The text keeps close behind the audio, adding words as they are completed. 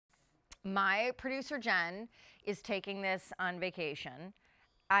My producer Jen is taking this on vacation.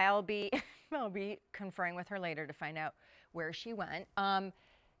 I'll be I'll be conferring with her later to find out where she went.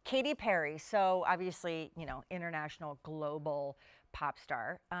 Katy Perry, so obviously, you know, international, global pop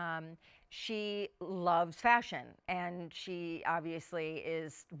star. She loves fashion, and she obviously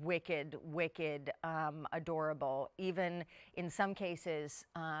is wicked, wicked, adorable, even in some cases,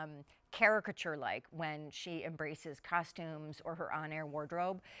 caricature-like when she embraces costumes or her on-air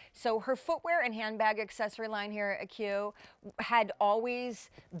wardrobe. So her footwear and handbag accessory line here at Q had always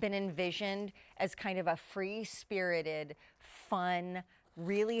been envisioned as kind of a free-spirited, fun,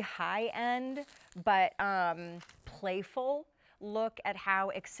 really high-end, but playful look at how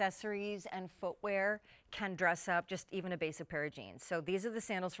accessories and footwear can dress up just even a basic pair of jeans. So these are the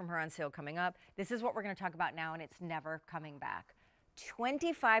sandals from her on sale coming up. This is what we're going to talk about now, and it's never coming back.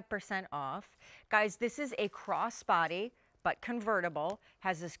 25% off. Guys, this is a crossbody, but convertible,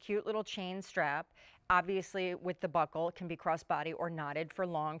 has this cute little chain strap. Obviously, with the buckle, it can be crossbody or knotted for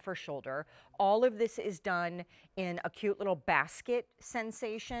long, for shoulder. All of this is done in a cute little basket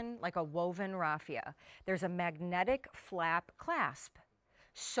sensation, like a woven raffia. There's a magnetic flap clasp.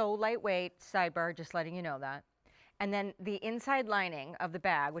 So lightweight, sidebar, just letting you know that. And then the inside lining of the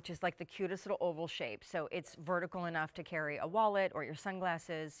bag, which is like the cutest little oval shape. So it's vertical enough to carry a wallet or your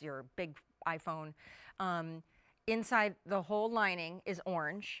sunglasses, your big iPhone. Inside, the whole lining is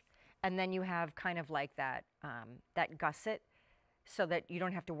orange. And then you have kind of like that, that gusset, so that you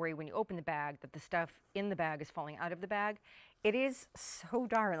don't have to worry when you open the bag that the stuff in the bag is falling out of the bag. It is so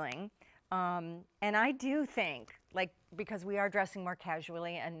darling. And I do think, like, because we are dressing more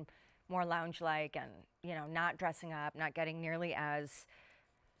casually and more lounge-like and, you know, not dressing up, not getting nearly as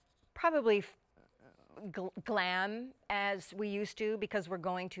probably glam as we used to because we're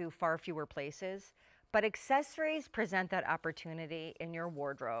going to far fewer places. But accessories present that opportunity in your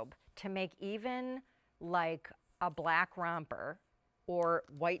wardrobe to make even like a black romper or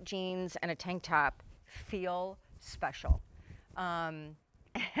white jeans and a tank top feel special. And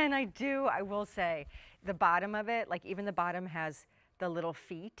I will say, the bottom of it, like even the bottom has the little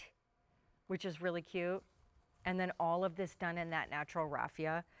feet, which is really cute. And then all of this done in that natural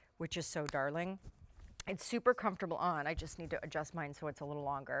raffia, which is so darling. It's super comfortable on. I just need to adjust mine so it's a little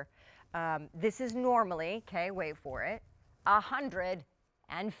longer. This is normally, okay, wait for it,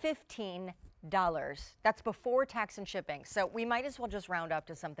 $115. That's before tax and shipping. So we might as well just round up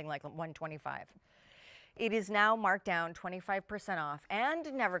to something like $125. It is now marked down 25% off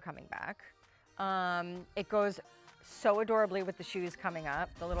and never coming back. It goes so adorably with the shoes coming up,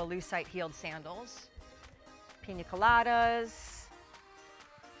 the little lucite heeled sandals, pina coladas.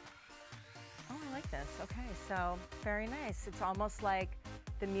 Oh, I like this. Okay, so very nice. It's almost like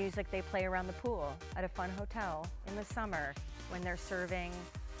the music they play around the pool at a fun hotel in the summer when they're serving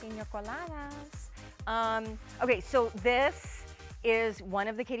pina coladas. Okay, so this is one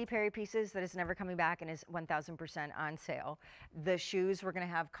of the Katy Perry pieces that is never coming back and is 1000% on sale. The shoes we're gonna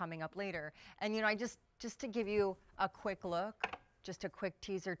have coming up later. And you know, just to give you a quick look, just a quick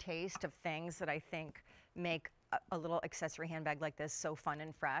teaser taste of things that I think make a little accessory handbag like this so fun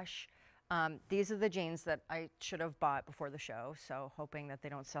and fresh. These are the jeans that I should have bought before the show, so hoping that they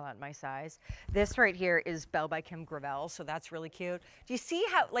don't sell out my size. This right here is Belle by Kim Gravel, so that's really cute. Do you see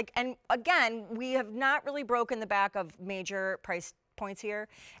how, like, and again, we have not really broken the back of major price points here,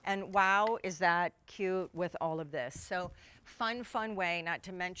 and wow, is that cute with all of this. So fun, fun way, not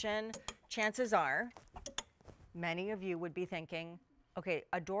to mention, chances are, many of you would be thinking, okay,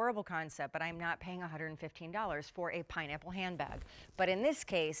 adorable concept, but I'm not paying $115 for a pineapple handbag. But in this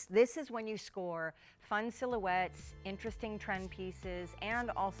case, this is when you score fun silhouettes, interesting trend pieces,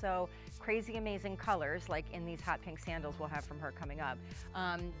 and also crazy amazing colors, like in these hot pink sandals we'll have from her coming up,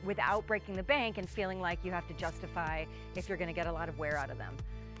 without breaking the bank and feeling like you have to justify if you're gonna get a lot of wear out of them.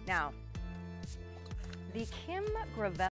 Now, the Kim Gravel